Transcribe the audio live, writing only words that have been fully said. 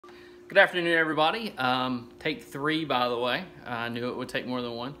Good afternoon, everybody. Take 3, by the way. I knew it would take more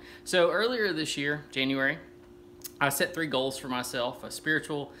than one. So earlier this year, January, I set 3 goals for myself: a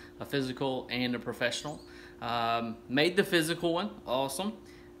spiritual, a physical, and a professional. Made the physical one, awesome.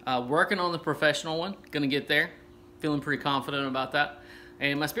 Working on the professional one, gonna get there. Feeling pretty confident about that.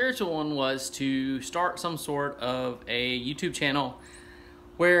 And my spiritual one was to start some sort of a YouTube channel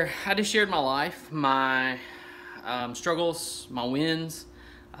where I just shared my life, my struggles, my wins,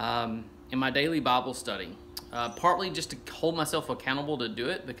 in my daily Bible study. Partly just to hold myself accountable to do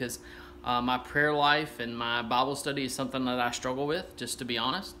it, because my prayer life and my Bible study is something that I struggle with, just to be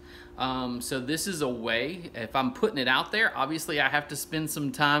honest. So this is a way, if I'm putting it out there, obviously I have to spend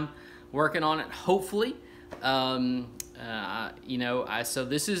some time working on it, hopefully. So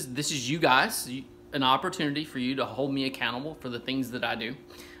this is you guys, an opportunity for you to hold me accountable for the things that I do.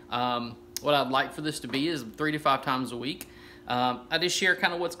 What I'd like for this to be is 3 to 5 times a week. I just share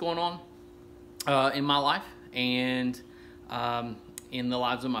kind of what's going on in my life and in the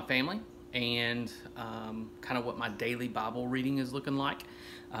lives of my family, and kind of what my daily Bible reading is looking like.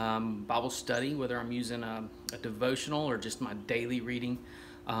 Bible study, whether I'm using a devotional or just my daily reading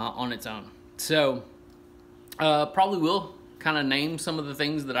on its own. So probably will kind of name some of the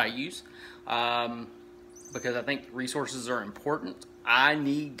things that I use, because I think resources are important. I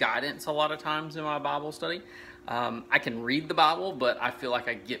need guidance a lot of times in my Bible study. I can read the Bible, but I feel like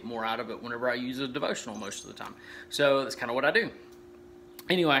I get more out of it whenever I use a devotional most of the time. So that's kind of what I do.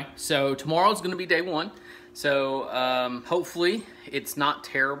 Anyway, so tomorrow is going to be day 1. So hopefully it's not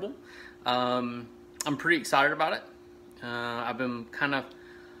terrible. I'm pretty excited about it. I've been kind of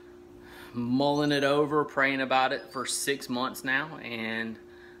mulling it over, praying about it for 6 months now, and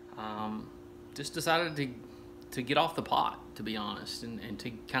just decided to get off the pot, to be honest, and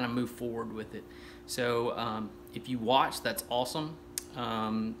to kind of move forward with it. So if you watch, that's awesome.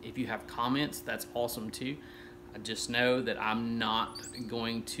 If you have comments, that's awesome too. I just know that I'm not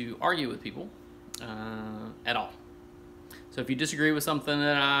going to argue with people at all. So if you disagree with something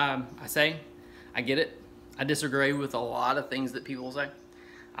that I say, I get it. I disagree with a lot of things that people say.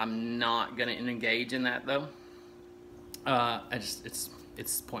 I'm not going to engage in that, though.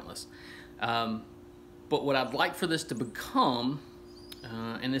 It's pointless. But what I'd like for this to become,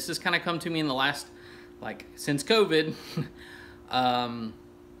 and this has kind of come to me in the last, since COVID,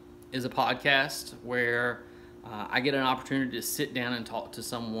 is a podcast where I get an opportunity to sit down and talk to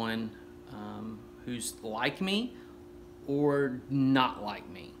someone who's like me or not like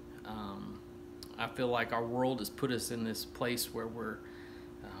me. I feel like our world has put us in this place where we're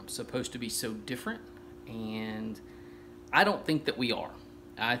supposed to be so different, and I don't think that we are.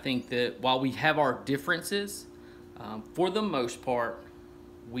 I think that while we have our differences, for the most part,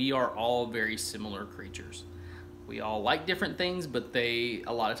 we are all very similar creatures. We all like different things, but they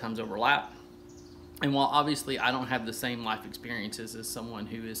a lot of times overlap. And while obviously I don't have the same life experiences as someone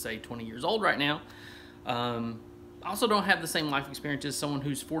who is, say, 20 years old right now, I also don't have the same life experiences as someone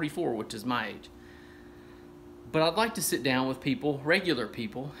who's 44, which is my age. But I'd like to sit down with people, regular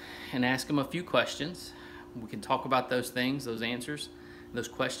people, and ask them a few questions. We can talk about those things, those answers, those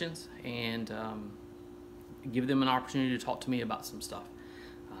questions, and give them an opportunity to talk to me about some stuff.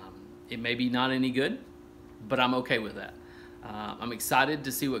 It may be not any good, but I'm okay with that. I'm excited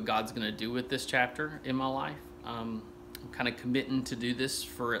to see what God's going to do with this chapter in my life. I'm kind of committing to do this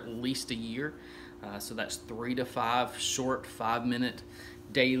for at least a year. So that's 3 to 5 short 5-minute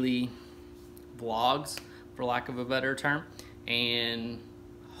daily vlogs, for lack of a better term, and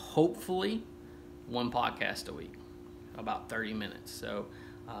hopefully 1 podcast a week, about 30 minutes. So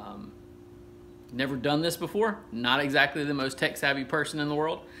never done this before, not exactly the most tech savvy person in the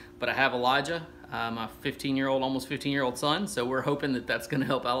world, but I have Elijah, my 15-year-old, almost 15-year-old son, so we're hoping that that's going to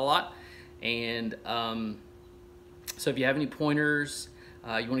help out a lot. And so if you have any pointers,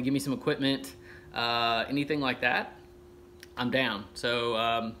 you want to give me some equipment, anything like that, I'm down.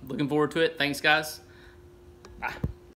 So looking forward to it. Thanks, guys. Bye.